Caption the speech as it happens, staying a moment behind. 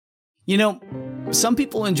You know, some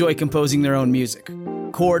people enjoy composing their own music,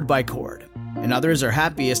 chord by chord, and others are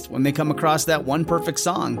happiest when they come across that one perfect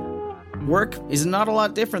song. Work is not a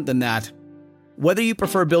lot different than that. Whether you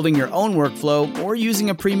prefer building your own workflow or using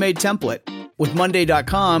a pre-made template, with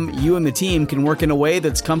Monday.com, you and the team can work in a way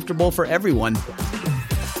that's comfortable for everyone.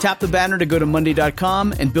 Tap the banner to go to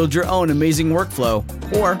Monday.com and build your own amazing workflow,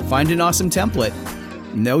 or find an awesome template.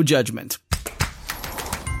 No judgment.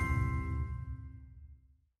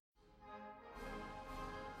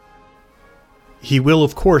 He will,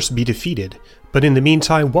 of course, be defeated, but in the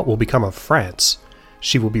meantime, what will become of France?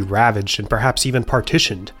 She will be ravaged and perhaps even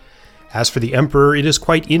partitioned. As for the Emperor, it is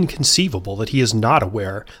quite inconceivable that he is not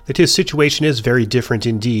aware that his situation is very different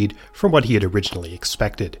indeed from what he had originally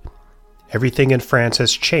expected. Everything in France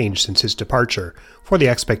has changed since his departure, for the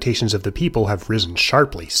expectations of the people have risen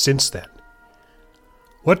sharply since then.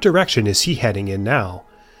 What direction is he heading in now?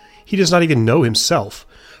 He does not even know himself.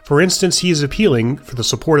 For instance, he is appealing for the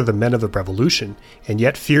support of the men of the revolution, and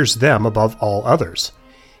yet fears them above all others.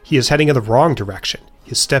 He is heading in the wrong direction.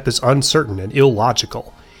 His step is uncertain and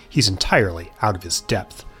illogical. He's entirely out of his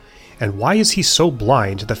depth. And why is he so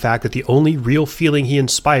blind to the fact that the only real feeling he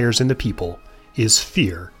inspires in the people is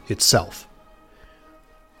fear itself?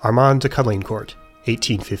 Armand de Caulaincourt,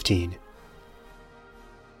 1815.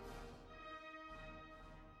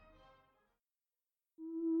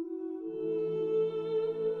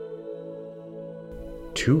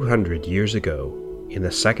 "200 years ago, in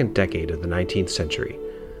the second decade of the 19th century,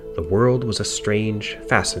 the world was a strange,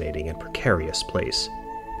 fascinating, and precarious place.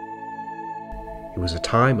 It was a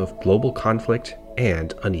time of global conflict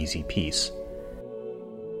and uneasy peace.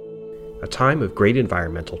 A time of great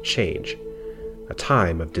environmental change. A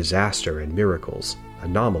time of disaster and miracles,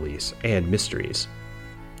 anomalies and mysteries.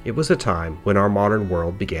 It was a time when our modern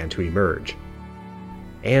world began to emerge.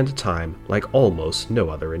 And a time like almost no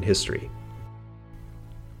other in history.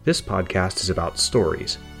 This podcast is about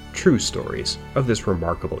stories, true stories, of this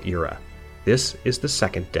remarkable era. This is the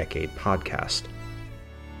Second Decade Podcast.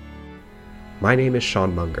 My name is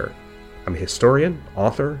Sean Munger. I'm a historian,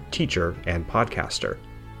 author, teacher, and podcaster.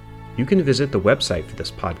 You can visit the website for this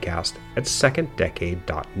podcast at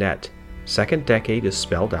seconddecade.net. Second Decade is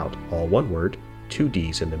spelled out all one word, 2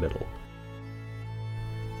 D's in the middle.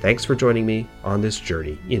 Thanks for joining me on this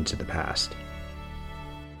journey into the past.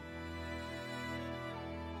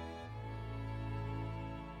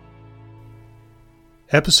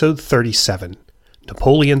 Episode 37,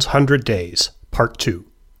 Napoleon's 100 Days, Part 2.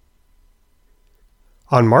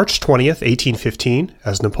 On March 20th, 1815,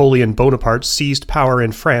 as Napoleon Bonaparte seized power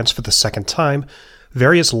in France for the second time,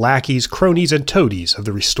 various lackeys, cronies, and toadies of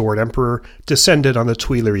the restored emperor descended on the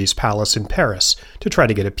Tuileries Palace in Paris to try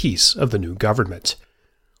to get a piece of the new government.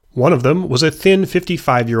 One of them was a thin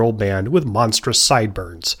 55-year-old man with monstrous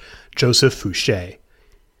sideburns, Joseph Fouché.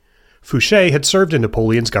 Fouché had served in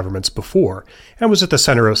Napoleon's governments before, and was at the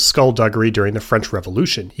center of skullduggery during the French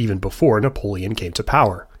Revolution, even before Napoleon came to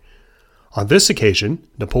power. On this occasion,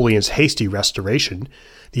 Napoleon's hasty restoration,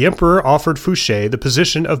 the emperor offered Fouché the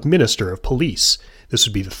position of Minister of Police. This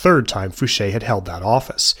would be the third time Fouché had held that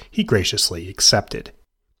office. He graciously accepted.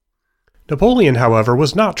 Napoleon, however,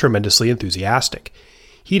 was not tremendously enthusiastic.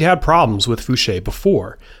 He'd had problems with Fouché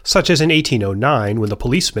before, such as in 1809 when the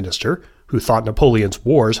police minister, who thought Napoleon's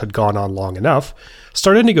wars had gone on long enough,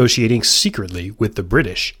 started negotiating secretly with the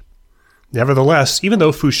British. Nevertheless, even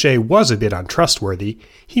though Fouché was a bit untrustworthy,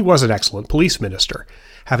 he was an excellent police minister,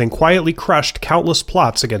 having quietly crushed countless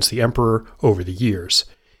plots against the emperor over the years.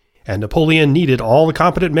 And Napoleon needed all the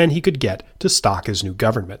competent men he could get to stock his new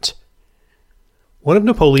government. One of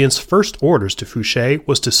Napoleon's first orders to Fouché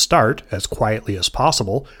was to start, as quietly as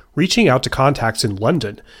possible, reaching out to contacts in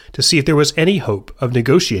London to see if there was any hope of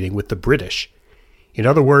negotiating with the British. In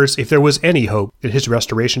other words, if there was any hope that his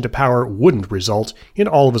restoration to power wouldn't result in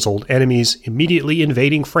all of his old enemies immediately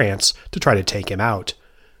invading France to try to take him out.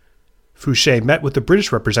 Fouché met with the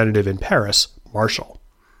British representative in Paris, Marshall.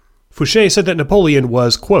 Fouché said that Napoleon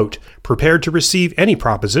was, quote, prepared to receive any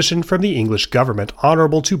proposition from the English government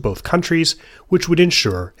honorable to both countries, which would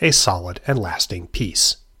ensure a solid and lasting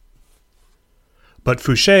peace. But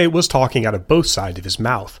Fouché was talking out of both sides of his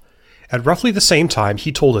mouth. At roughly the same time,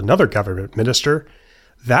 he told another government minister,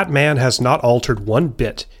 "That man has not altered one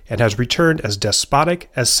bit, and has returned as despotic,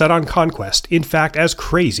 as set on conquest, in fact as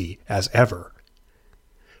crazy as ever."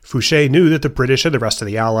 Fouché knew that the British and the rest of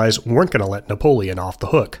the Allies weren't going to let Napoleon off the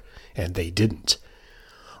hook, and they didn't.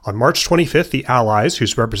 On March 25th, the Allies,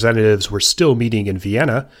 whose representatives were still meeting in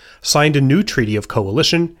Vienna, signed a new treaty of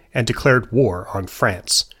coalition and declared war on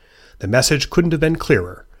France. The message couldn't have been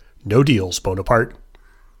clearer. No deals, Bonaparte.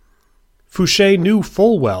 Fouché knew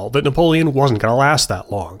full well that Napoleon wasn't going to last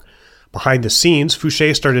that long. Behind the scenes,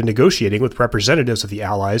 Fouché started negotiating with representatives of the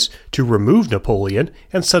Allies to remove Napoleon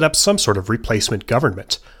and set up some sort of replacement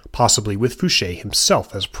government, possibly with Fouché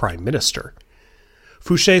himself as prime minister.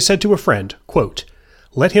 Fouché said to a friend, quote,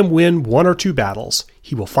 "Let him win 1 or 2 battles.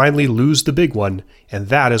 He will finally lose the big one, and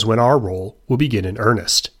that is when our role will begin in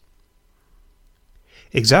earnest."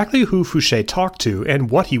 Exactly who Fouché talked to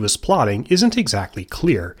and what he was plotting isn't exactly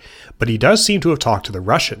clear, but he does seem to have talked to the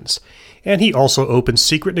Russians, and he also opened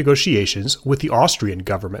secret negotiations with the Austrian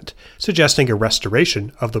government, suggesting a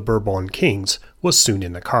restoration of the Bourbon kings was soon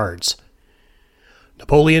in the cards.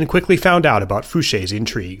 Napoleon quickly found out about Fouché's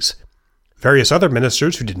intrigues. Various other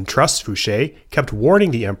ministers who didn't trust Fouché kept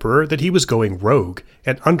warning the emperor that he was going rogue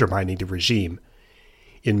and undermining the regime.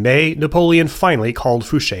 In May, Napoleon finally called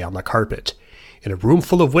Fouché on the carpet. In a room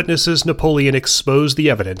full of witnesses, Napoleon exposed the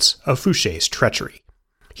evidence of Fouché's treachery.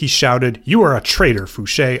 He shouted, "You are a traitor,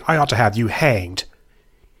 Fouché. I ought to have you hanged."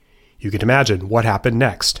 You can imagine what happened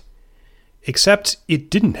next. Except it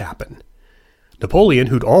didn't happen. Napoleon,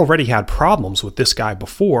 who'd already had problems with this guy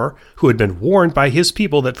before, who had been warned by his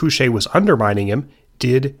people that Fouché was undermining him,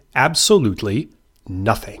 did absolutely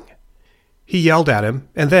nothing. He yelled at him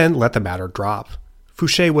and then let the matter drop.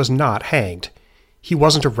 Fouché was not hanged. He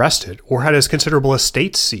wasn't arrested or had his considerable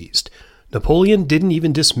estate seized. Napoleon didn't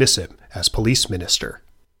even dismiss him as police minister.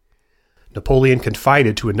 Napoleon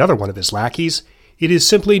confided to another one of his lackeys, "It is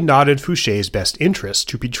simply not in Fouché's best interest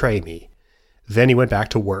to betray me." Then he went back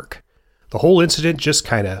to work. The whole incident just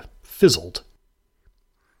kinda fizzled.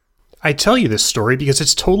 I tell you this story because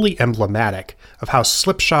it's totally emblematic of how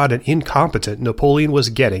slipshod and incompetent Napoleon was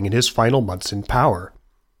getting in his final months in power.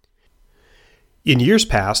 In years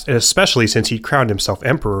past, and especially since he crowned himself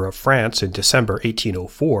Emperor of France in December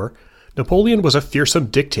 1804, Napoleon was a fearsome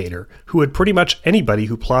dictator who had pretty much anybody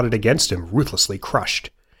who plotted against him ruthlessly crushed.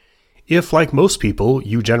 If, like most people,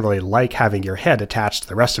 you generally like having your head attached to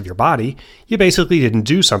the rest of your body, you basically didn't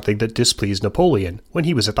do something that displeased Napoleon when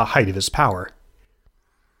he was at the height of his power.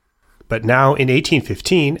 But now, in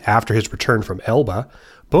 1815, after his return from Elba,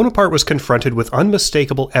 Bonaparte was confronted with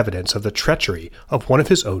unmistakable evidence of the treachery of one of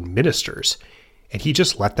his own ministers, and he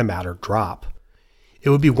just let the matter drop. It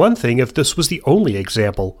would be one thing if this was the only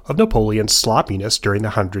example of Napoleon's sloppiness during the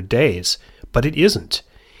 100 Days, but it isn't.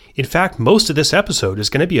 In fact, most of this episode is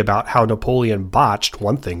going to be about how Napoleon botched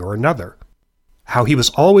one thing or another. How he was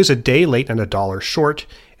always a day late and a dollar short,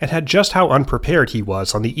 and had just how unprepared he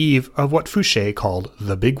was on the eve of what Fouché called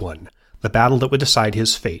the big one, the battle that would decide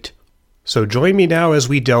his fate. So join me now as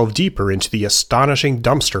we delve deeper into the astonishing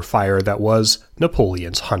dumpster fire that was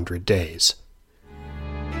Napoleon's 100 Days.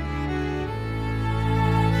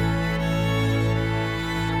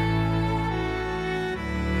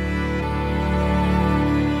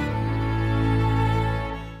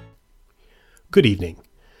 Good evening.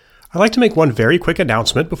 I'd like to make one very quick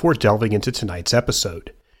announcement before delving into tonight's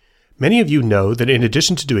episode. Many of you know that in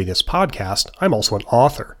addition to doing this podcast, I'm also an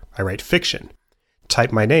author. I write fiction.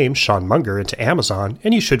 Type my name, Sean Munger, into Amazon,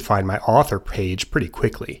 and you should find my author page pretty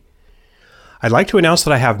quickly. I'd like to announce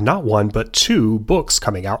that I have not 1 but 2 books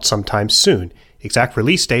coming out sometime soon. Exact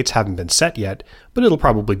release dates haven't been set yet, but it'll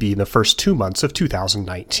probably be in the first 2 months of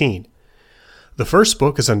 2019. The first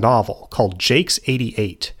book is a novel called Jake's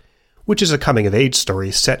 88, which is a coming-of-age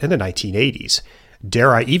story set in the 1980s.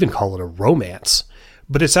 Dare I even call it a romance?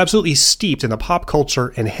 But it's absolutely steeped in the pop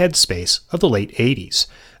culture and headspace of the late 80s,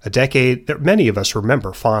 a decade that many of us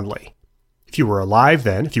remember fondly. If you were alive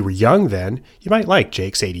then, if you were young then, you might like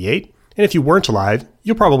Jake's 88, and if you weren't alive,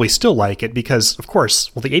 you'll probably still like it because, of course,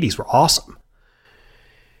 the 80s were awesome.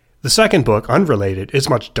 The second book, unrelated, is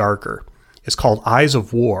much darker. It's called Eyes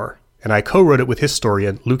of War, and I co-wrote it with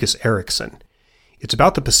historian Lucas Erickson. It's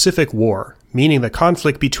about the Pacific War, meaning the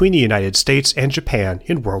conflict between the United States and Japan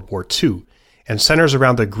in World War II, and centers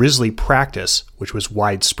around the grisly practice, which was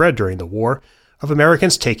widespread during the war, of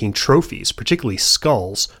Americans taking trophies, particularly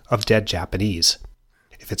skulls, of dead Japanese.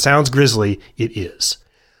 If it sounds grisly, it is.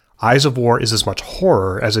 Eyes of War is as much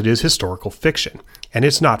horror as it is historical fiction, and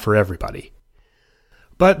it's not for everybody.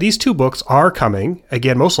 But these 2 books are coming,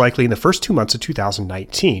 again most likely in the first 2 months of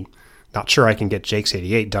 2019. Not sure I can get Jake's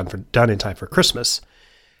 88 done in time for Christmas.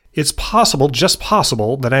 It's possible, just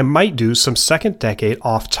possible, that I might do some second decade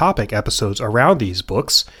off-topic episodes around these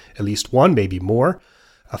books, at least one, maybe more,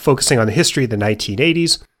 focusing on the history of the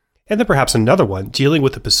 1980s, and then perhaps another one dealing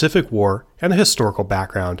with the Pacific War and the historical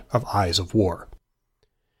background of Eyes of War.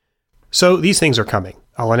 So these things are coming.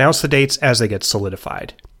 I'll announce the dates as they get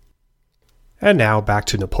solidified. And now back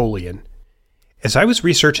to Napoleon. As I was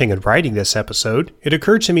researching and writing this episode, it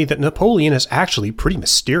occurred to me that Napoleon is actually pretty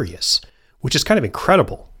mysterious. which is kind of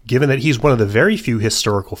incredible, given that he's one of the very few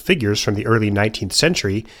historical figures from the early 19th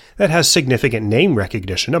century that has significant name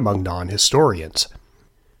recognition among non-historians.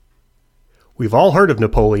 We've all heard of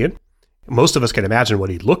Napoleon. Most of us can imagine what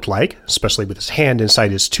he looked like, especially with his hand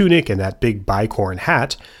inside his tunic and that big bicorn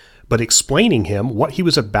hat, but explaining him what he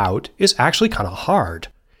was about is actually kind of hard.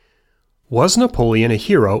 Was Napoleon a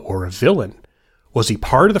hero or a villain? Was he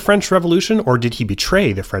part of the French Revolution, or did he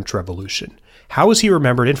betray the French Revolution? How is he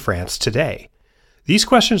remembered in France today? These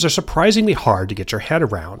questions are surprisingly hard to get your head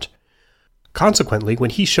around. Consequently, when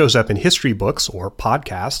he shows up in history books or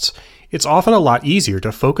podcasts, it's often a lot easier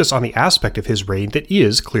to focus on the aspect of his reign that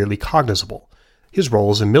is clearly cognizable, his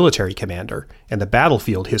role as a military commander, and the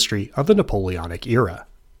battlefield history of the Napoleonic era.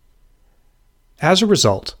 As a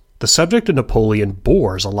result, the subject of Napoleon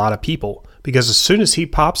bores a lot of people, because as soon as he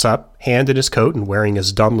pops up, hand in his coat and wearing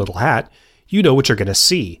his dumb little hat, you know what you're going to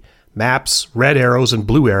see. Maps, red arrows and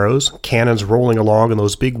blue arrows, cannons rolling along on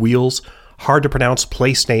those big wheels, hard to pronounce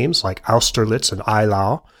place names like Austerlitz and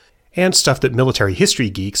Eylau, and stuff that military history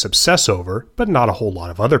geeks obsess over, but not a whole lot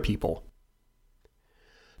of other people.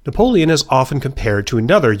 Napoleon is often compared to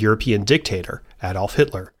another European dictator, Adolf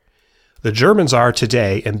Hitler. The Germans are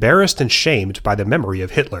today embarrassed and shamed by the memory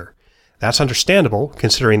of Hitler. That's understandable,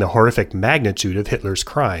 considering the horrific magnitude of Hitler's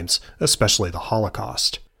crimes, especially the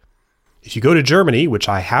Holocaust. If you go to Germany, which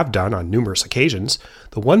I have done on numerous occasions,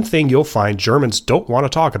 the one thing you'll find Germans don't want to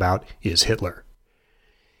talk about is Hitler.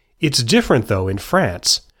 It's different, though, in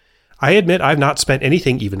France. I admit I've not spent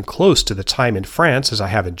anything even close to the time in France as I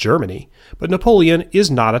have in Germany, but Napoleon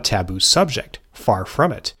is not a taboo subject, far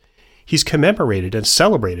from it. He's commemorated and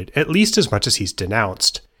celebrated at least as much as he's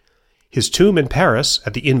denounced. His tomb in Paris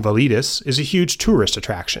at the Invalides is a huge tourist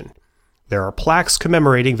attraction. There are plaques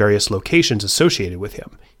commemorating various locations associated with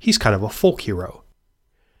him. He's kind of a folk hero.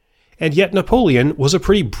 And yet Napoleon was a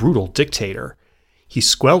pretty brutal dictator. He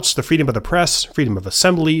squelched the freedom of the press, freedom of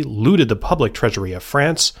assembly, looted the public treasury of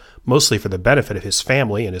France, mostly for the benefit of his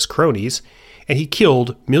family and his cronies, and he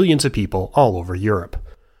killed millions of people all over Europe.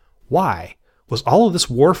 Why? Was all of this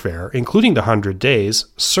warfare, including the 100 Days,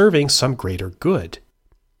 serving some greater good?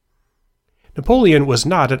 Napoleon was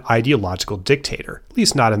not an ideological dictator, at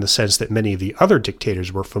least not in the sense that many of the other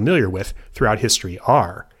dictators we're familiar with throughout history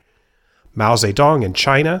are. Mao Zedong in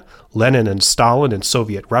China, Lenin and Stalin in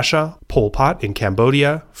Soviet Russia, Pol Pot in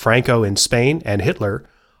Cambodia, Franco in Spain, and Hitler,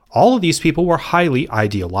 all of these people were highly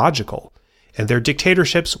ideological, and their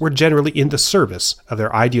dictatorships were generally in the service of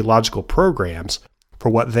their ideological programs for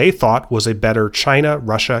what they thought was a better China,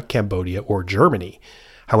 Russia, Cambodia, or Germany,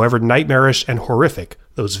 however nightmarish and horrific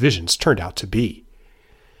those visions turned out to be.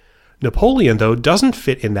 Napoleon, though, doesn't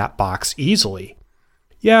fit in that box easily.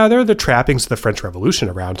 Yeah, there are the trappings of the French Revolution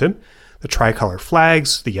around him, the tricolor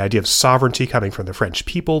flags, the idea of sovereignty coming from the French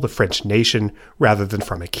people, the French nation, rather than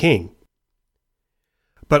from a king.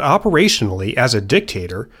 But operationally, as a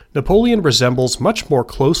dictator, Napoleon resembles much more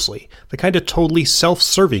closely the kind of totally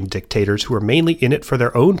self-serving dictators who are mainly in it for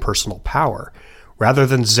their own personal power, rather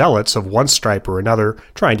than zealots of one stripe or another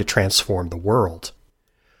trying to transform the world.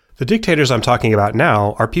 The dictators I'm talking about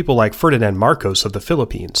now are people like Ferdinand Marcos of the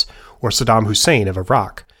Philippines, or Saddam Hussein of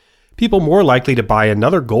Iraq, people more likely to buy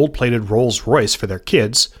another gold-plated Rolls-Royce for their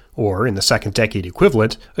kids, or, in the second decade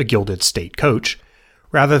equivalent, a gilded state coach,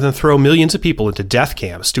 rather than throw millions of people into death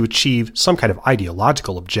camps to achieve some kind of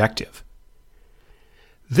ideological objective.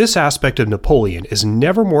 This aspect of Napoleon is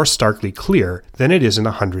never more starkly clear than it is in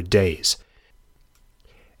 100 Days.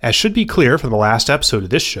 As should be clear from the last episode of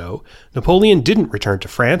this show, Napoleon didn't return to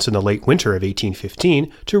France in the late winter of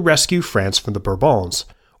 1815 to rescue France from the Bourbons,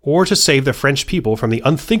 or to save the French people from the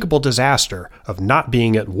unthinkable disaster of not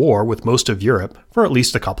being at war with most of Europe for at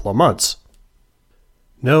least a couple of months.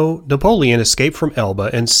 No, Napoleon escaped from Elba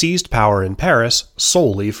and seized power in Paris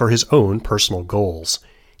solely for his own personal goals.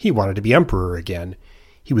 He wanted to be emperor again.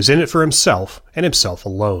 He was in it for himself, and himself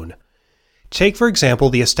alone. Take, for example,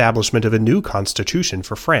 the establishment of a new constitution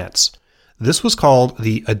for France. This was called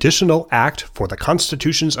the Additional Act for the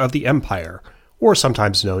Constitutions of the Empire, or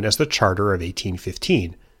sometimes known as the Charter of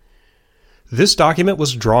 1815. This document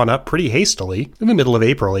was drawn up pretty hastily in the middle of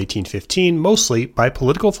April 1815, mostly by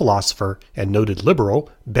political philosopher and noted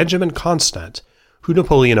liberal Benjamin Constant, who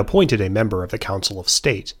Napoleon appointed a member of the Council of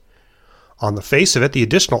State. On the face of it, the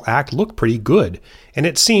Additional Act looked pretty good, and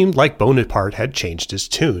it seemed like Bonaparte had changed his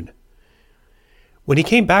tune. When he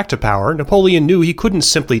came back to power, Napoleon knew he couldn't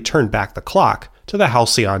simply turn back the clock to the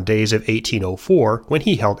halcyon days of 1804 when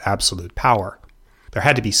he held absolute power. There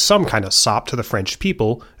had to be some kind of sop to the French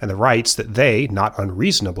people and the rights that they, not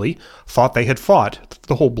unreasonably, thought they had fought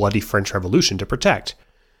the whole bloody French Revolution to protect.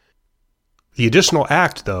 The additional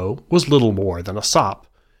act, though, was little more than a sop.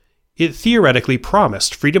 It theoretically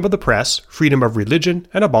promised freedom of the press, freedom of religion,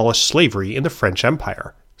 and abolished slavery in the French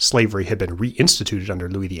Empire. Slavery had been reinstituted under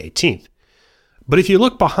Louis XVIII. But if you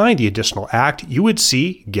look behind the additional act, you would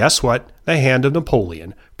see, guess what, the hand of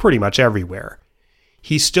Napoleon, pretty much everywhere.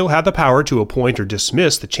 He still had the power to appoint or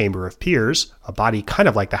dismiss the Chamber of Peers, a body kind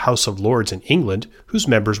of like the House of Lords in England, whose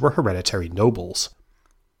members were hereditary nobles.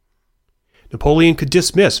 Napoleon could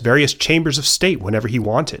dismiss various chambers of state whenever he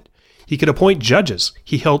wanted. He could appoint judges.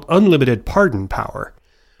 He held unlimited pardon power.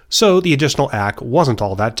 So the additional act wasn't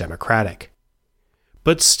all that democratic.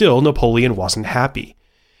 But still, Napoleon wasn't happy.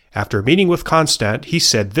 After a meeting with Constant, he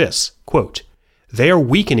said this, quote, "They are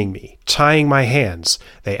weakening me, tying my hands.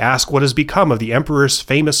 They ask what has become of the Emperor's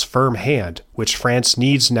famous firm hand, which France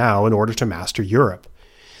needs now in order to master Europe.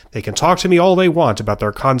 They can talk to me all they want about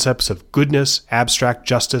their concepts of goodness, abstract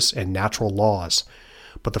justice, and natural laws.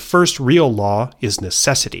 But the first real law is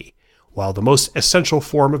necessity, while the most essential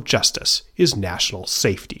form of justice is national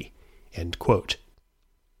safety." End quote.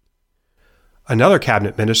 Another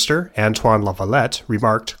cabinet minister, Antoine Lavalette,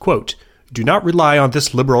 remarked, quote, "Do not rely on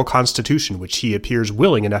this liberal constitution which he appears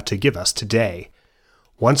willing enough to give us today.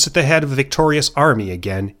 Once at the head of a victorious army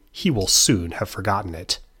again, he will soon have forgotten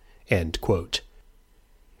it." End quote.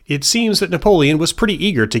 It seems that Napoleon was pretty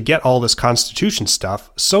eager to get all this constitution stuff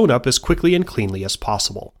sewn up as quickly and cleanly as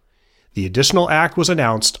possible. The additional act was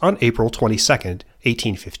announced on April 22,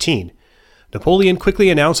 1815. Napoleon quickly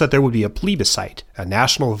announced that there would be a plebiscite, a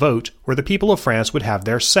national vote, where the people of France would have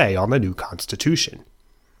their say on the new constitution.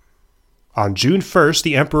 On June 1st,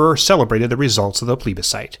 the emperor celebrated the results of the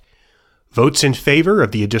plebiscite. Votes in favor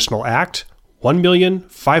of the additional act,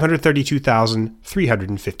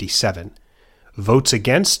 1,532,357. Votes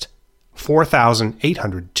against,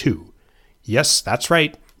 4,802. Yes, that's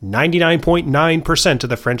right, 99.9% of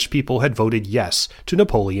the French people had voted yes to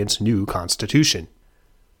Napoleon's new constitution.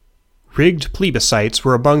 Rigged plebiscites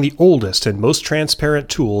were among the oldest and most transparent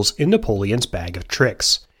tools in Napoleon's bag of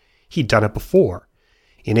tricks. He'd done it before.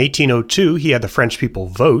 In 1802, he had the French people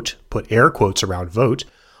vote, put air quotes around vote,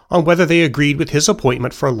 on whether they agreed with his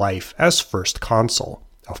appointment for life as first consul.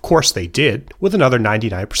 Of course they did, with another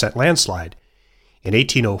 99% landslide. In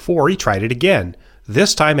 1804, he tried it again,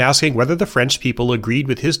 this time asking whether the French people agreed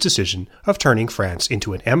with his decision of turning France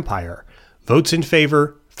into an empire. Votes in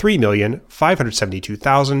favor,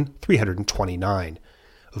 3,572,329.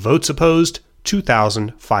 Votes opposed,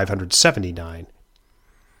 2,579.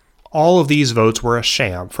 All of these votes were a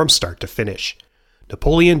sham from start to finish.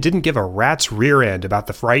 Napoleon didn't give a rat's rear end about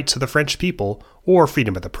the rights of the French people, or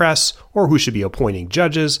freedom of the press, or who should be appointing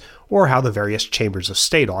judges, or how the various chambers of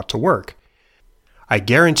state ought to work. I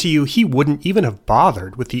guarantee you he wouldn't even have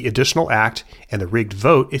bothered with the additional act and the rigged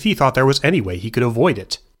vote if he thought there was any way he could avoid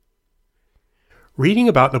it. Reading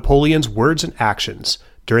about Napoleon's words and actions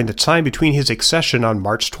during the time between his accession on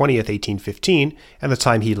March 20th, 1815, and the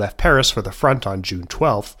time he left Paris for the front on June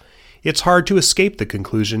 12th, it's hard to escape the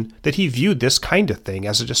conclusion that he viewed this kind of thing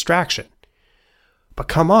as a distraction. But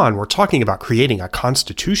come on, we're talking about creating a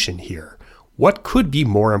constitution here. What could be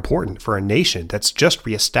more important for a nation that's just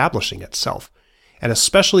reestablishing itself, and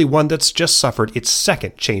especially one that's just suffered its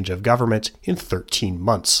second change of government in 13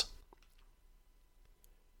 months?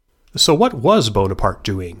 So what was Bonaparte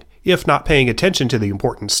doing, if not paying attention to the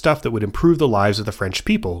important stuff that would improve the lives of the French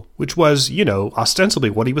people, which was, ostensibly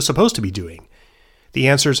what he was supposed to be doing? The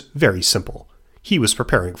answer's very simple. He was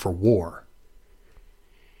preparing for war.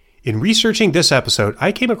 In researching this episode,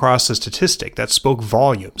 I came across a statistic that spoke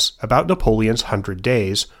volumes about Napoleon's 100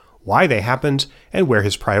 days, why they happened, and where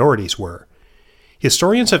his priorities were.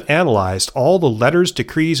 Historians have analyzed all the letters,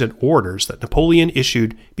 decrees, and orders that Napoleon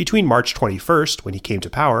issued between March 21st, when he came to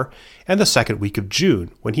power, and the second week of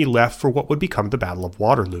June, when he left for what would become the Battle of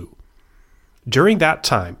Waterloo. During that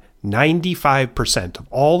time, 95% of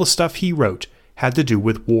all the stuff he wrote had to do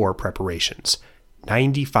with war preparations.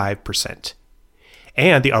 95%.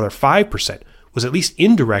 And the other 5% was at least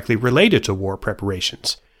indirectly related to war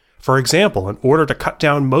preparations. For example, in order to cut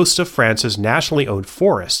down most of France's nationally owned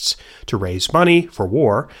forests, to raise money for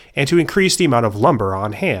war, and to increase the amount of lumber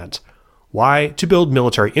on hand. Why? To build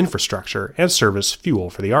military infrastructure and serve as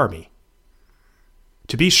fuel for the army.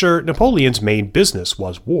 To be sure, Napoleon's main business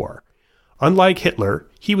was war. Unlike Hitler,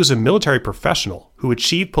 he was a military professional who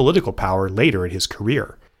achieved political power later in his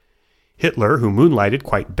career. Hitler, who moonlighted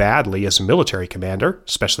quite badly as a military commander,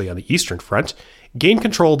 especially on the Eastern Front, gained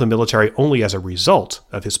control of the military only as a result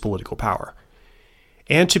of his political power.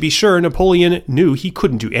 And to be sure, Napoleon knew he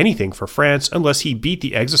couldn't do anything for France unless he beat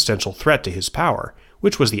the existential threat to his power,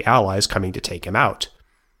 which was the Allies coming to take him out.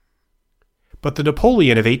 But the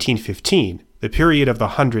Napoleon of 1815, the period of the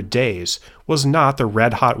 100 Days, was not the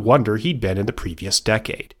red-hot wonder he'd been in the previous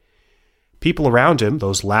decade. People around him,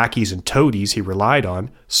 those lackeys and toadies he relied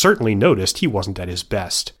on, certainly noticed he wasn't at his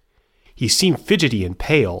best. He seemed fidgety and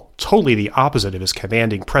pale, totally the opposite of his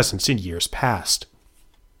commanding presence in years past.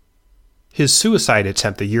 His suicide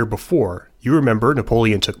attempt the year before, you remember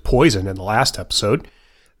Napoleon took poison in the last episode,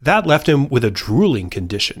 that left him with a drooling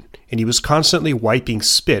condition, and he was constantly wiping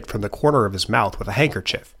spit from the corner of his mouth with a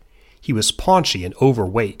handkerchief. He was paunchy and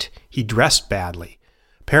overweight. He dressed badly.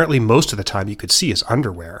 Apparently most of the time you could see his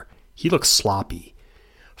underwear. He looked sloppy.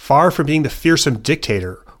 Far from being the fearsome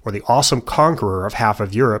dictator or the awesome conqueror of half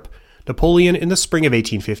of Europe, Napoleon in the spring of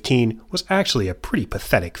 1815 was actually a pretty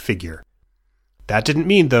pathetic figure. That didn't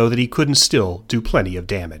mean, though, that he couldn't still do plenty of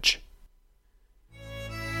damage.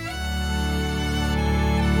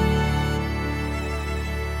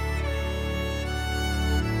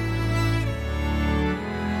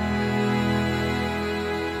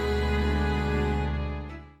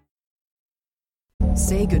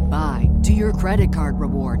 Say goodbye to your credit card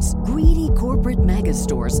rewards. Greedy corporate mega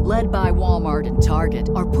stores, led by Walmart and Target,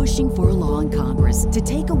 are pushing for a law in Congress to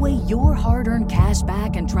take away your hard-earned cash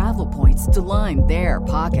back and travel points to line their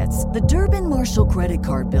pockets. The Durbin-Marshall credit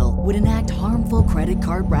card bill would enact harmful credit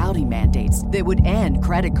card routing mandates that would end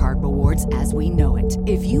credit card rewards as we know it.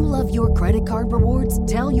 If you love your credit card rewards,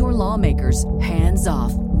 tell your lawmakers, hands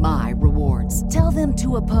off my rewards. Tell them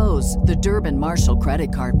to oppose the Durbin-Marshall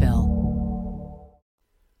credit card bill.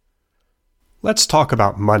 Let's talk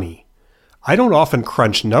about money. I don't often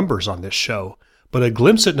crunch numbers on this show, but a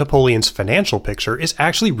glimpse at Napoleon's financial picture is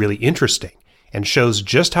actually really interesting and shows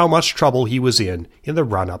just how much trouble he was in the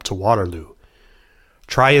run-up to Waterloo.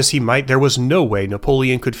 Try as he might, there was no way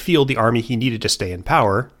Napoleon could field the army he needed to stay in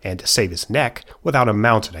power and to save his neck without a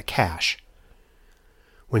mountain of cash.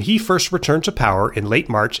 When he first returned to power in late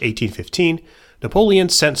March 1815, Napoleon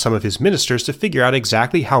sent some of his ministers to figure out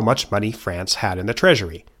exactly how much money France had in the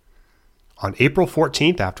treasury. On April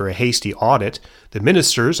 14th, after a hasty audit, the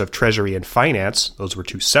ministers of Treasury and Finance, those were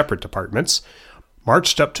two separate departments,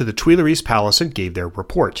 marched up to the Tuileries Palace and gave their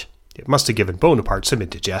report. It must have given Bonaparte some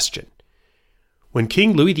indigestion. When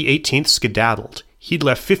King Louis XVIII skedaddled, he'd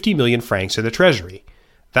left 50 million francs in the treasury.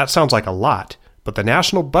 That sounds like a lot, but the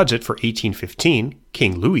national budget for 1815,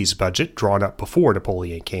 King Louis's budget drawn up before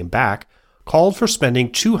Napoleon came back, called for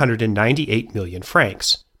spending 298 million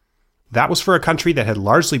francs. That was for a country that had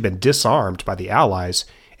largely been disarmed by the Allies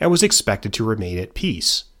and was expected to remain at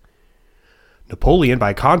peace. Napoleon,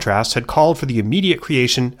 by contrast, had called for the immediate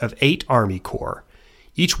creation of 8 army corps.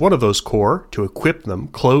 Each one of those corps, to equip them,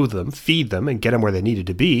 clothe them, feed them, and get them where they needed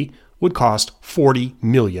to be, would cost 40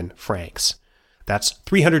 million francs. That's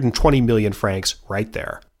 320 million francs right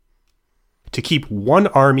there. To keep one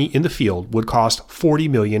army in the field would cost 40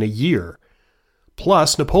 million a year.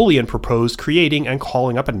 Plus, Napoleon proposed creating and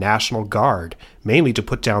calling up a national guard, mainly to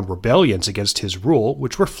put down rebellions against his rule,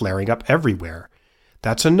 which were flaring up everywhere.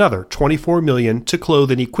 That's another 24 million to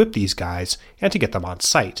clothe and equip these guys and to get them on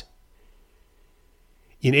site.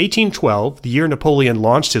 In 1812, the year Napoleon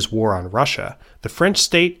launched his war on Russia, the French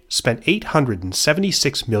state spent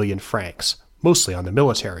 876 million francs, mostly on the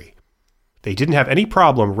military. They didn't have any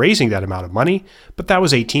problem raising that amount of money, but that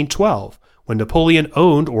was 1812. When Napoleon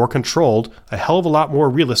owned or controlled a hell of a lot more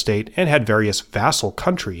real estate and had various vassal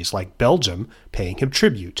countries like Belgium paying him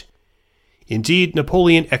tribute. Indeed,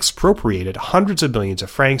 Napoleon expropriated hundreds of millions of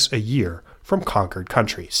francs a year from conquered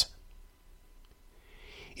countries.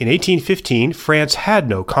 In 1815, France had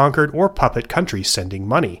no conquered or puppet countries sending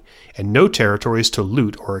money, and no territories to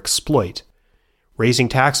loot or exploit. Raising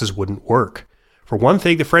taxes wouldn't work. For one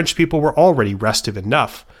thing, the French people were already restive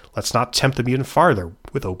enough. Let's not tempt them even farther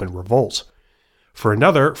with open revolt. For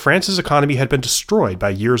another, France's economy had been destroyed by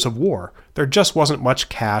years of war. There just wasn't much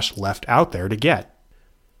cash left out there to get.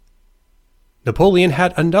 Napoleon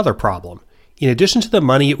had another problem. In addition to the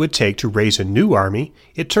money it would take to raise a new army,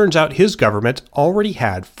 it turns out his government already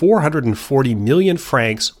had 440 million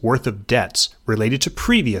francs worth of debts related to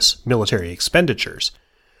previous military expenditures.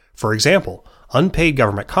 For example, unpaid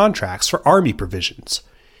government contracts for army provisions.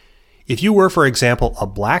 If you were, for example, a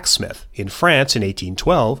blacksmith in France in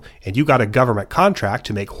 1812, and you got a government contract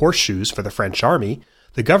to make horseshoes for the French army,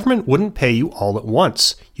 the government wouldn't pay you all at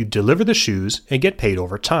once. You'd deliver the shoes and get paid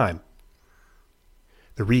over time.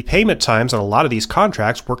 The repayment times on a lot of these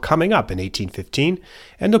contracts were coming up in 1815,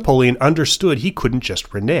 and Napoleon understood he couldn't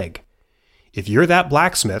just renege. If you're that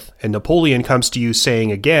blacksmith, and Napoleon comes to you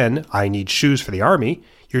saying again, "I need shoes for the army,"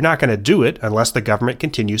 you're not going to do it unless the government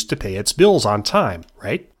continues to pay its bills on time,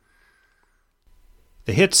 right?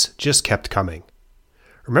 The hits just kept coming.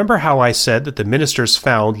 Remember how I said that the ministers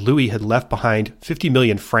found Louis had left behind 50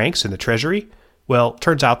 million francs in the treasury? Well,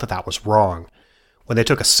 turns out that was wrong. When they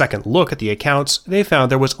took a second look at the accounts, they found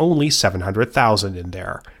there was only 700,000 in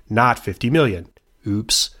there, not 50 million.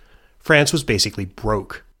 Oops. France was basically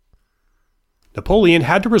broke. Napoleon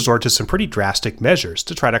had to resort to some pretty drastic measures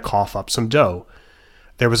to try to cough up some dough.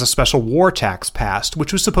 There was a special war tax passed,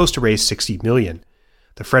 which was supposed to raise 60 million.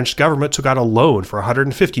 The French government took out a loan for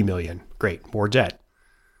 150 million. Great, more debt.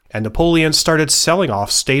 And Napoleon started selling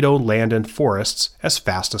off state-owned land and forests as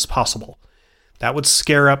fast as possible. That would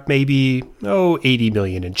scare up maybe, 80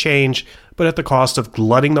 million and change, but at the cost of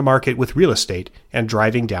glutting the market with real estate and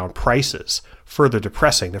driving down prices, further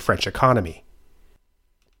depressing the French economy.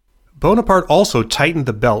 Bonaparte also tightened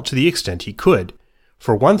the belt to the extent he could.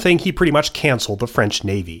 For one thing, he pretty much canceled the French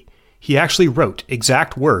Navy. He actually wrote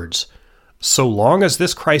exact words, "So long as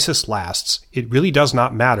this crisis lasts, it really does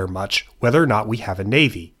not matter much whether or not we have a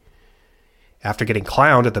navy." After getting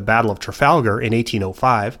clowned at the Battle of Trafalgar in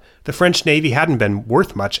 1805, the French Navy hadn't been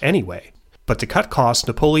worth much anyway. But to cut costs,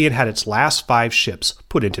 Napoleon had its last 5 ships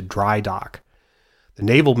put into dry dock. The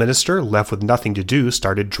naval minister, left with nothing to do,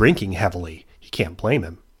 started drinking heavily. You can't blame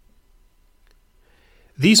him.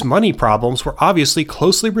 These money problems were obviously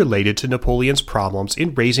closely related to Napoleon's problems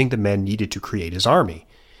in raising the men needed to create his army.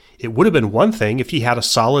 It would have been one thing if he had a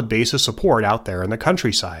solid base of support out there in the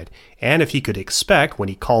countryside, and if he could expect, when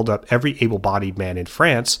he called up every able-bodied man in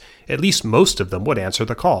France, at least most of them would answer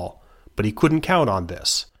the call. But he couldn't count on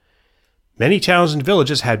this. Many towns and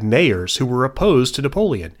villages had mayors who were opposed to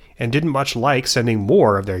Napoleon, and didn't much like sending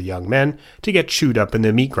more of their young men to get chewed up in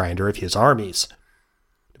the meat grinder of his armies.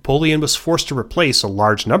 Napoleon was forced to replace a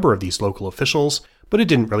large number of these local officials, but it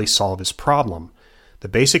didn't really solve his problem. The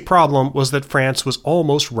basic problem was that France was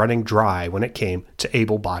almost running dry when it came to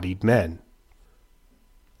able-bodied men.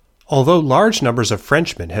 Although large numbers of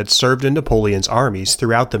Frenchmen had served in Napoleon's armies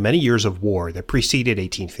throughout the many years of war that preceded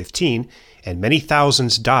 1815, and many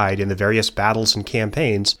thousands died in the various battles and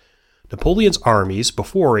campaigns, Napoleon's armies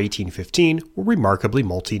before 1815 were remarkably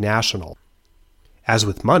multinational. As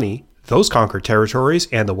with money, those conquered territories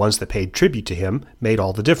and the ones that paid tribute to him made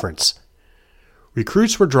all the difference.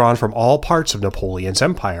 Recruits were drawn from all parts of Napoleon's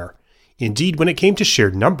empire. Indeed, when it came to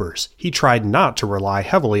sheer numbers, he tried not to rely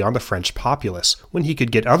heavily on the French populace when he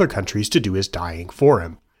could get other countries to do his dying for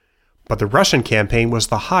him. But the Russian campaign was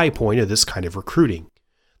the high point of this kind of recruiting.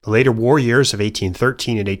 The later war years of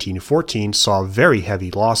 1813 and 1814 saw very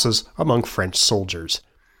heavy losses among French soldiers.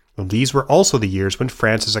 And these were also the years when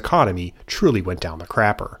France's economy truly went down the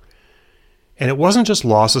crapper. And it wasn't just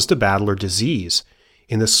losses to battle or disease.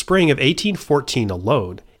 In the spring of 1814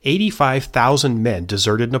 alone, 85,000 men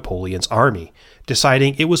deserted Napoleon's army,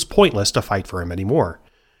 deciding it was pointless to fight for him anymore.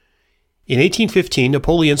 In 1815,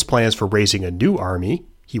 Napoleon's plans for raising a new army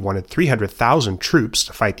 — he wanted 300,000 troops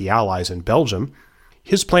to fight the Allies in Belgium —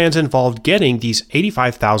 his plans involved getting these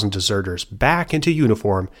 85,000 deserters back into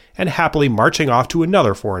uniform and happily marching off to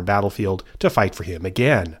another foreign battlefield to fight for him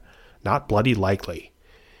again. Not bloody likely.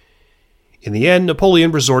 In the end,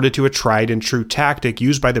 Napoleon resorted to a tried-and-true tactic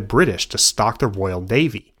used by the British to stock the Royal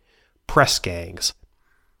Navy — press gangs.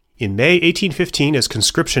 In May 1815, as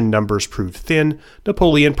conscription numbers proved thin,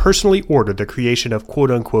 Napoleon personally ordered the creation of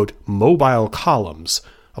quote-unquote mobile columns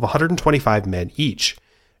of 125 men each,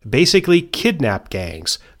 basically kidnap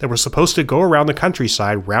gangs that were supposed to go around the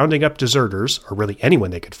countryside rounding up deserters, or really anyone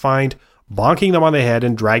they could find, bonking them on the head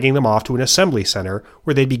and dragging them off to an assembly center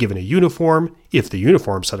where they'd be given a uniform, if the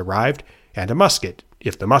uniforms had arrived, and a musket,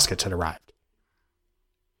 if the muskets had arrived.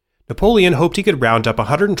 Napoleon hoped he could round up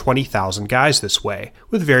 120,000 guys this way,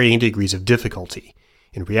 with varying degrees of difficulty.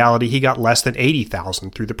 In reality, he got less than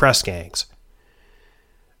 80,000 through the press gangs.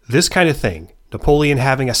 This kind of thing, Napoleon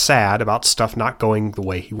having a sad about stuff not going the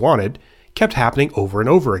way he wanted, kept happening over and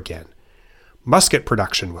over again. Musket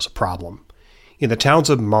production was a problem. In the towns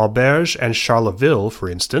of Maubeuge and Charleville, for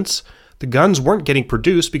instance, the guns weren't getting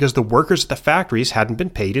produced because the workers at the factories hadn't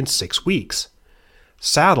been paid in 6 weeks.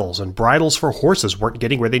 Saddles and bridles for horses weren't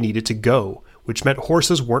getting where they needed to go, which meant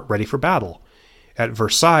horses weren't ready for battle. At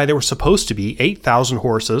Versailles, there were supposed to be 8,000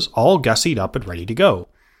 horses all gussied up and ready to go.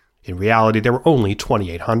 In reality, there were only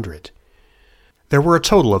 2,800. There were a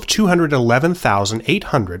total of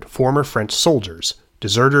 211,800 former French soldiers,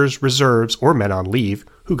 deserters, reserves, or men on leave,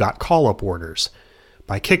 who got call-up orders.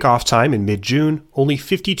 By kickoff time in mid-June, only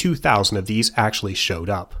 52,000 of these actually showed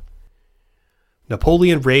up.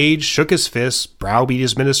 Napoleon raged, shook his fists, browbeat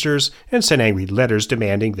his ministers, and sent angry letters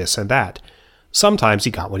demanding this and that. Sometimes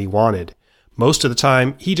he got what he wanted. Most of the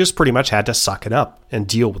time, he just pretty much had to suck it up and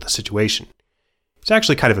deal with the situation. It's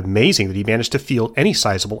actually kind of amazing that he managed to field any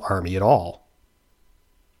sizable army at all.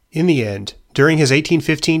 In the end, during his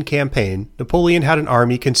 1815 campaign, Napoleon had an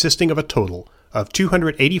army consisting of a total of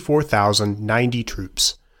 284,090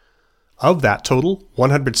 troops. Of that total,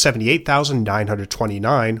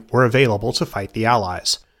 178,929 were available to fight the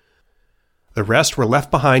Allies. The rest were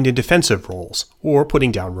left behind in defensive roles, or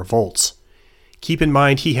putting down revolts. Keep in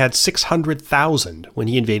mind he had 600,000 when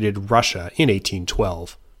he invaded Russia in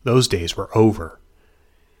 1812. Those days were over.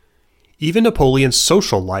 Even Napoleon's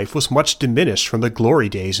social life was much diminished from the glory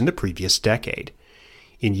days in the previous decade.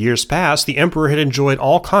 In years past, the emperor had enjoyed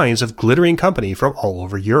all kinds of glittering company from all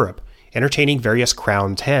over Europe, entertaining various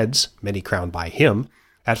crowned heads, many crowned by him,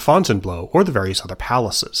 at Fontainebleau or the various other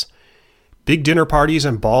palaces. Big dinner parties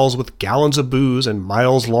and balls with gallons of booze and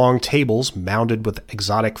miles-long tables mounded with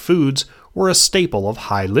exotic foods were a staple of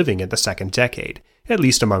high living in the second decade, at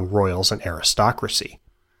least among royals and aristocracy.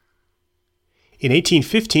 In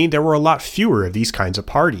 1815, there were a lot fewer of these kinds of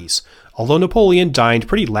parties, although Napoleon dined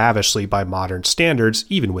pretty lavishly by modern standards,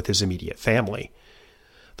 even with his immediate family.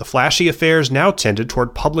 The flashy affairs now tended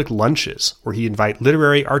toward public lunches, where he'd invite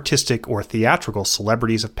literary, artistic, or theatrical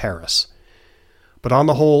celebrities of Paris. But on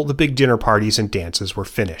the whole, the big dinner parties and dances were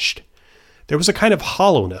finished. There was a kind of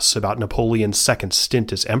hollowness about Napoleon's second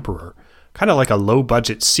stint as emperor, kind of like a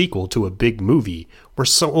low-budget sequel to a big movie, where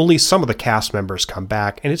only some of the cast members come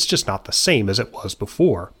back, and it's just not the same as it was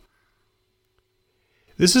before.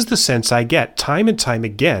 This is the sense I get time and time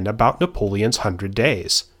again about Napoleon's 100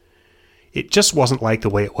 Days. It just wasn't like the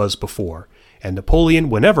way it was before, and Napoleon,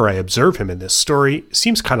 whenever I observe him in this story,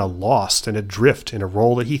 seems kind of lost and adrift in a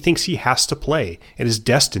role that he thinks he has to play and is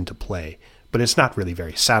destined to play, but it's not really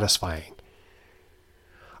very satisfying.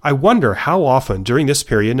 I wonder how often during this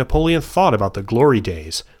period Napoleon thought about the glory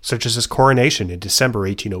days, such as his coronation in December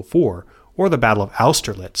 1804, or the Battle of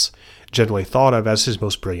Austerlitz, generally thought of as his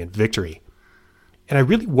most brilliant victory. And I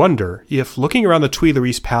really wonder if, looking around the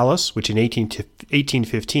Tuileries Palace, which in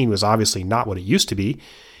 1815 was obviously not what it used to be,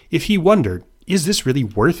 if he wondered, is this really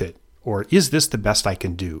worth it, or is this the best I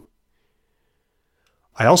can do?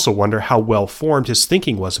 I also wonder how well formed his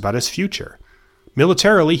thinking was about his future.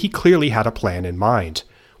 Militarily, he clearly had a plan in mind.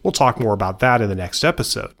 We'll talk more about that in the next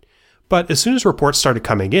episode. But as soon as reports started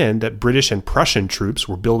coming in that British and Prussian troops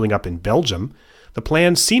were building up in Belgium, the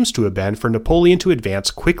plan seems to have been for Napoleon to advance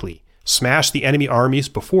quickly, smash the enemy armies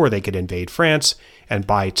before they could invade France, and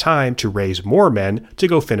buy time to raise more men to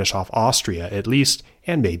go finish off Austria at least,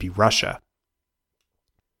 and maybe Russia.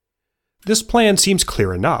 This plan seems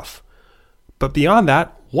clear enough. But beyond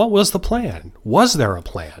that, what was the plan? Was there a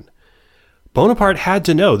plan? Bonaparte had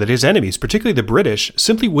to know that his enemies, particularly the British,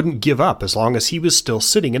 simply wouldn't give up as long as he was still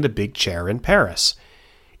sitting in the big chair in Paris.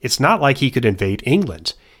 It's not like he could invade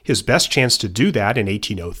England. His best chance to do that in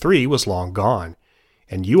 1803 was long gone.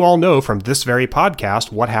 And you all know from this very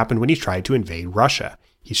podcast what happened when he tried to invade Russia.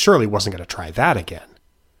 He surely wasn't going to try that again.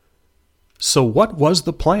 So what was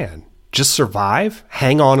the plan? Just survive,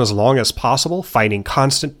 hang on as long as possible, fighting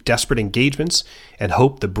constant, desperate engagements, and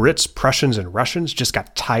hope the Brits, Prussians, and Russians just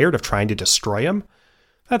got tired of trying to destroy him?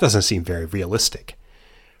 That doesn't seem very realistic.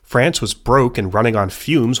 France was broke and running on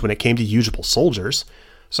fumes when it came to usable soldiers,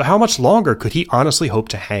 so how much longer could he honestly hope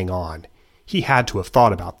to hang on? He had to have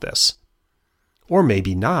thought about this. Or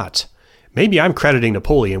maybe not. Maybe I'm crediting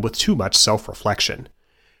Napoleon with too much self-reflection.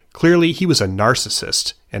 Clearly, he was a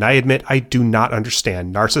narcissist, and I admit I do not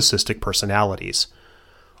understand narcissistic personalities.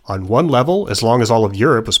 On one level, as long as all of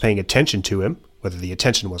Europe was paying attention to him, whether the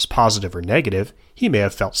attention was positive or negative, he may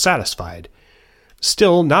have felt satisfied.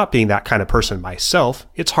 Still, not being that kind of person myself,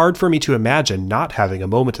 it's hard for me to imagine not having a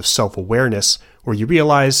moment of self-awareness where you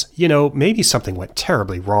realize, maybe something went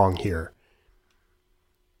terribly wrong here.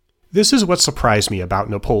 This is what surprised me about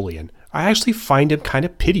Napoleon. I actually find him kind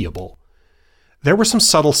of pitiable. There were some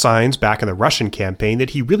subtle signs back in the Russian campaign that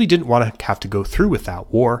he really didn't want to have to go through with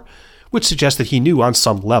that war, which suggests that he knew on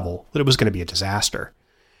some level that it was going to be a disaster.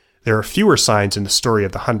 There are fewer signs in the story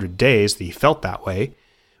of the 100 Days that he felt that way,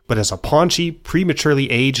 but as a paunchy, prematurely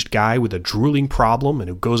aged guy with a drooling problem and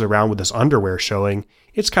who goes around with his underwear showing,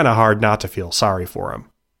 it's kind of hard not to feel sorry for him.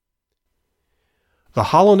 The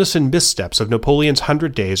hollowness and missteps of Napoleon's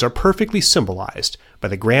 100 Days are perfectly symbolized by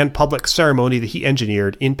the grand public ceremony that he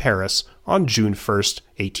engineered in Paris on June 1st,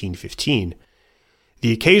 1815.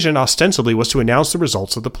 The occasion ostensibly was to announce the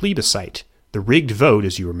results of the plebiscite, the rigged vote,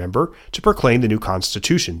 as you remember, to proclaim the new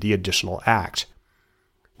constitution, the Additional Act.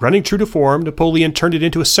 Running true to form, Napoleon turned it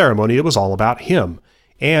into a ceremony that was all about him,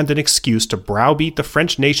 and an excuse to browbeat the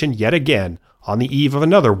French nation yet again on the eve of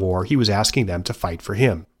another war he was asking them to fight for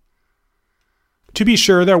him. To be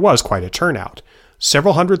sure, there was quite a turnout.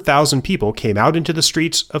 Several 100,000 people came out into the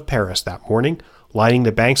streets of Paris that morning, lining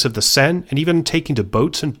the banks of the Seine and even taking to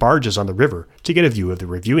boats and barges on the river to get a view of the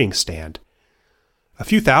reviewing stand. A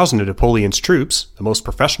few thousand of Napoleon's troops, the most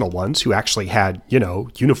professional ones who actually had,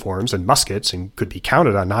 uniforms and muskets and could be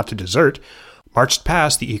counted on not to desert, marched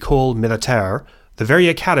past the École Militaire, the very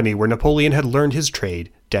academy where Napoleon had learned his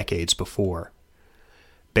trade decades before.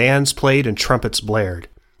 Bands played and trumpets blared.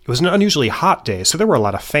 It was an unusually hot day, so there were a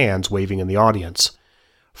lot of fans waving in the audience.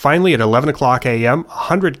 Finally, at 11 o'clock a.m.,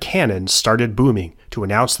 100 cannons started booming to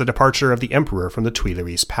announce the departure of the emperor from the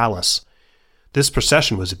Tuileries Palace. This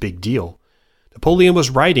procession was a big deal. Napoleon was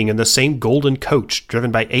riding in the same golden coach driven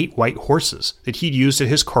by 8 white horses that he'd used at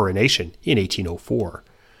his coronation in 1804.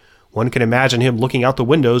 One can imagine him looking out the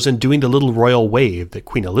windows and doing the little royal wave that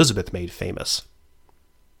Queen Elizabeth made famous.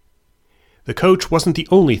 The coach wasn't the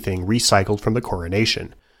only thing recycled from the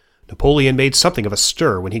coronation. Napoleon made something of a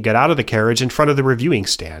stir when he got out of the carriage in front of the reviewing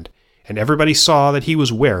stand, and everybody saw that he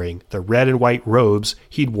was wearing the red and white robes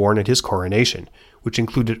he'd worn at his coronation, which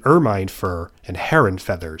included ermine fur and heron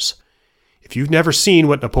feathers. If you've never seen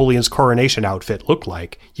what Napoleon's coronation outfit looked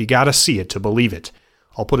like, you gotta see it to believe it.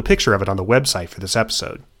 I'll put a picture of it on the website for this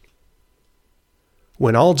episode.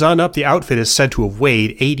 When all done up, the outfit is said to have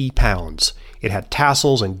weighed 80 pounds. It had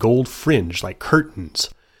tassels and gold fringe like curtains.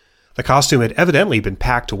 The costume had evidently been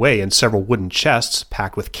packed away in several wooden chests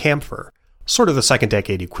packed with camphor, sort of the second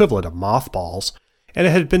decade equivalent of mothballs, and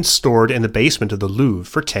it had been stored in the basement of the Louvre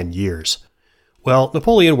for 10 years. Well,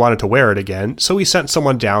 Napoleon wanted to wear it again, so he sent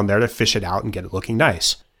someone down there to fish it out and get it looking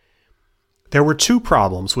nice. There were 2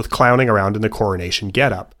 problems with clowning around in the coronation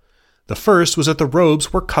getup. The first was that the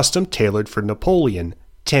robes were custom tailored for Napoleon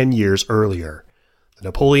 10 years earlier. The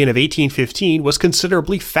Napoleon of 1815 was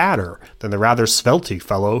considerably fatter than the rather svelte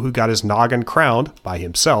fellow who got his noggin crowned by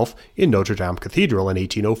himself in Notre Dame Cathedral in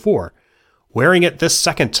 1804. Wearing it this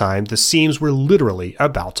second time, the seams were literally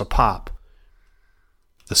about to pop.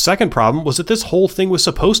 The second problem was that this whole thing was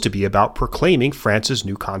supposed to be about proclaiming France's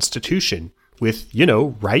new constitution, with,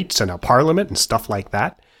 rights and a parliament and stuff like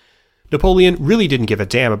that. Napoleon really didn't give a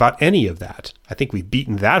damn about any of that. I think we've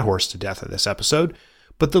beaten that horse to death in this episode,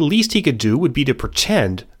 but the least he could do would be to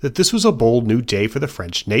pretend that this was a bold new day for the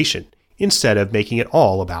French nation, instead of making it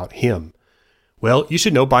all about him. Well, you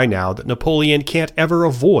should know by now that Napoleon can't ever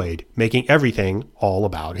avoid making everything all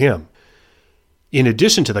about him. In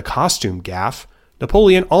addition to the costume gaffe,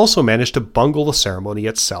 Napoleon also managed to bungle the ceremony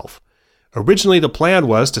itself. Originally, the plan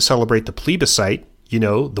was to celebrate the plebiscite,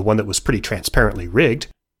 the one that was pretty transparently rigged.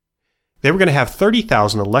 They were going to have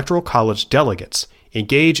 30,000 electoral college delegates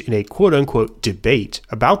engage in a quote-unquote debate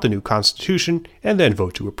about the new constitution and then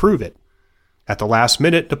vote to approve it. At the last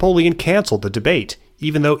minute, Napoleon canceled the debate,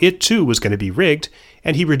 even though it too was going to be rigged,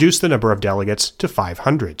 and he reduced the number of delegates to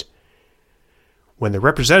 500. When the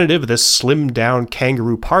representative of this slimmed-down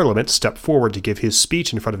kangaroo parliament stepped forward to give his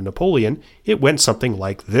speech in front of Napoleon, it went something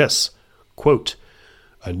like this, quote,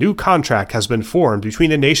 "A new contract has been formed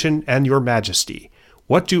between the nation and your majesty.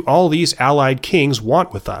 What do all these allied kings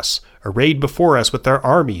want with us, arrayed before us with their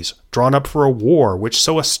armies, drawn up for a war which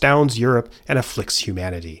so astounds Europe and afflicts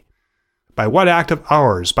humanity? By what act of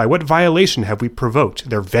ours, by what violation have we provoked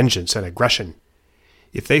their vengeance and aggression?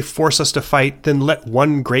 If they force us to fight, then let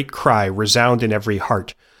one great cry resound in every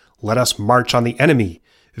heart. Let us march on the enemy.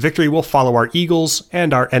 Victory will follow our eagles,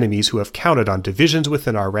 and our enemies who have counted on divisions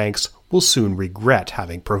within our ranks will soon regret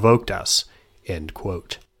having provoked us." End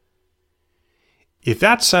quote. If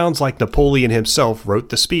that sounds like Napoleon himself wrote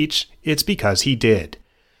the speech, it's because he did.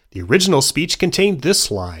 The original speech contained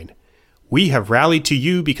this line, "We have rallied to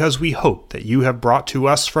you because we hope that you have brought to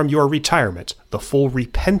us from your retirement the full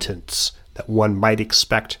repentance that one might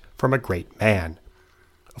expect from a great man."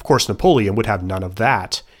 Of course, Napoleon would have none of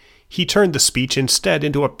that. He turned the speech instead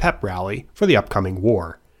into a pep rally for the upcoming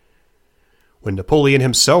war. When Napoleon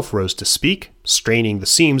himself rose to speak, straining the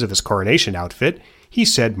seams of his coronation outfit, he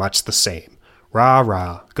said much the same. "Rah,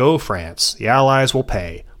 rah, go France, the Allies will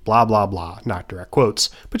pay, blah, blah, blah," not direct quotes,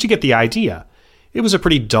 but you get the idea. It was a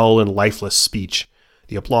pretty dull and lifeless speech.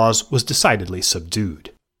 The applause was decidedly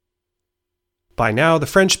subdued. By now, the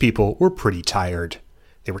French people were pretty tired.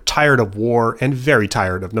 They were tired of war and very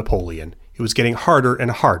tired of Napoleon. It was getting harder and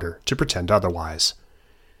harder to pretend otherwise.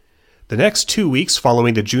 The next 2 weeks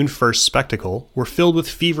following the June 1st spectacle were filled with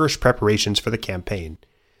feverish preparations for the campaign.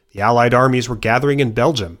 The Allied armies were gathering in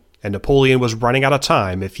Belgium, and Napoleon was running out of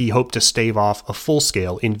time if he hoped to stave off a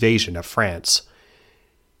full-scale invasion of France.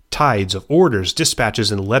 Tides of orders,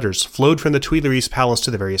 dispatches, and letters flowed from the Tuileries Palace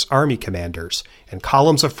to the various army commanders, and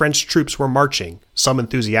columns of French troops were marching, some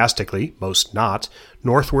enthusiastically, most not,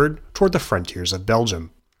 northward toward the frontiers of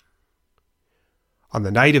Belgium. On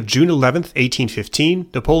the night of June 11,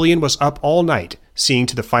 1815, Napoleon was up all night, seeing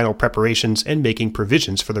to the final preparations and making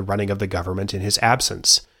provisions for the running of the government in his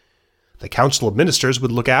absence. The Council of Ministers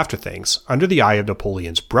would look after things, under the eye of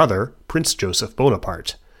Napoleon's brother, Prince Joseph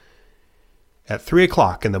Bonaparte. At 3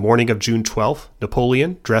 o'clock in the morning of June 12th,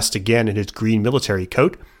 Napoleon, dressed again in his green military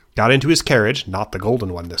coat, got into his carriage, not the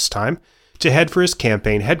golden one this time, to head for his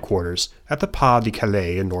campaign headquarters at the Pas de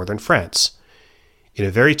Calais in northern France. In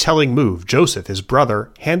a very telling move, Joseph, his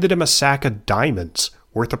brother, handed him a sack of diamonds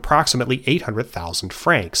worth approximately 800,000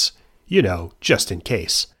 francs. You know, just in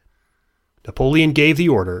case. Napoleon gave the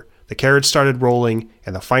order, the carriage started rolling,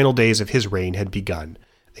 and the final days of his reign had begun.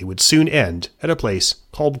 They would soon end at a place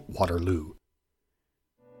called Waterloo.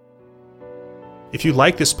 If you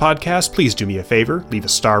like this podcast, please do me a favor, leave a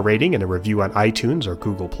star rating and a review on iTunes or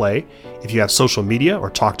Google Play. If you have social media or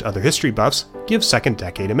talk to other history buffs, give Second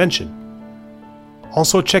Decade a mention.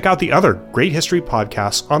 Also, check out the other great history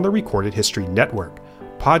podcasts on the Recorded History Network.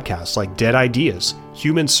 Podcasts like Dead Ideas,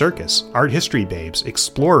 Human Circus, Art History Babes,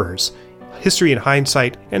 Explorers, History in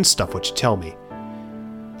Hindsight, and Stuff What You Tell Me.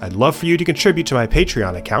 I'd love for you to contribute to my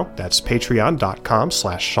Patreon account. That's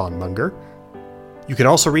patreon.com/SeanMunger. You can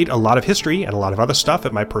also read a lot of history and a lot of other stuff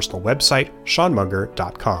at my personal website,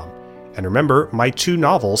 SeanMunger.com. And remember, my 2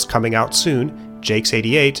 novels coming out soon, Jake's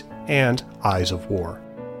 88 and Eyes of War.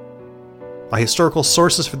 My historical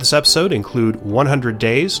sources for this episode include 100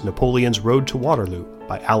 Days, Napoleon's Road to Waterloo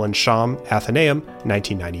by Alan Sham, Athenaeum,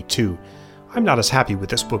 1992. I'm not as happy with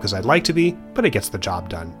this book as I'd like to be, but it gets the job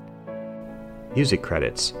done. Music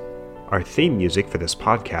credits. Our theme music for this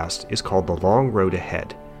podcast is called The Long Road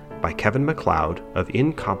Ahead by Kevin MacLeod of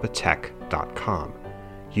Incompetech.com,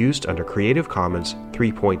 used under Creative Commons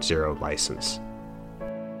 3.0 license.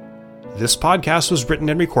 This podcast was written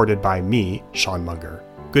and recorded by me, Sean Munger.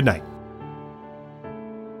 Good night.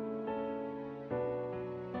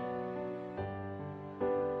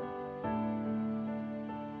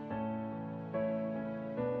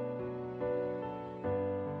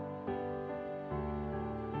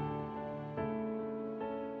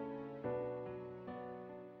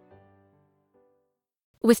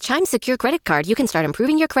 With Chime's secure credit card, you can start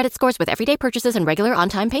improving your credit scores with everyday purchases and regular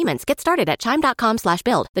on-time payments. Get started at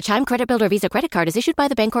Chime.com/build. The Chime Credit Builder Visa Credit Card is issued by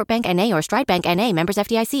the Bancorp Bank N.A. or Stride Bank N.A. members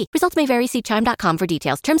FDIC. Results may vary. See Chime.com for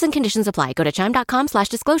details. Terms and conditions apply. Go to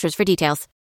Chime.com/disclosures for details.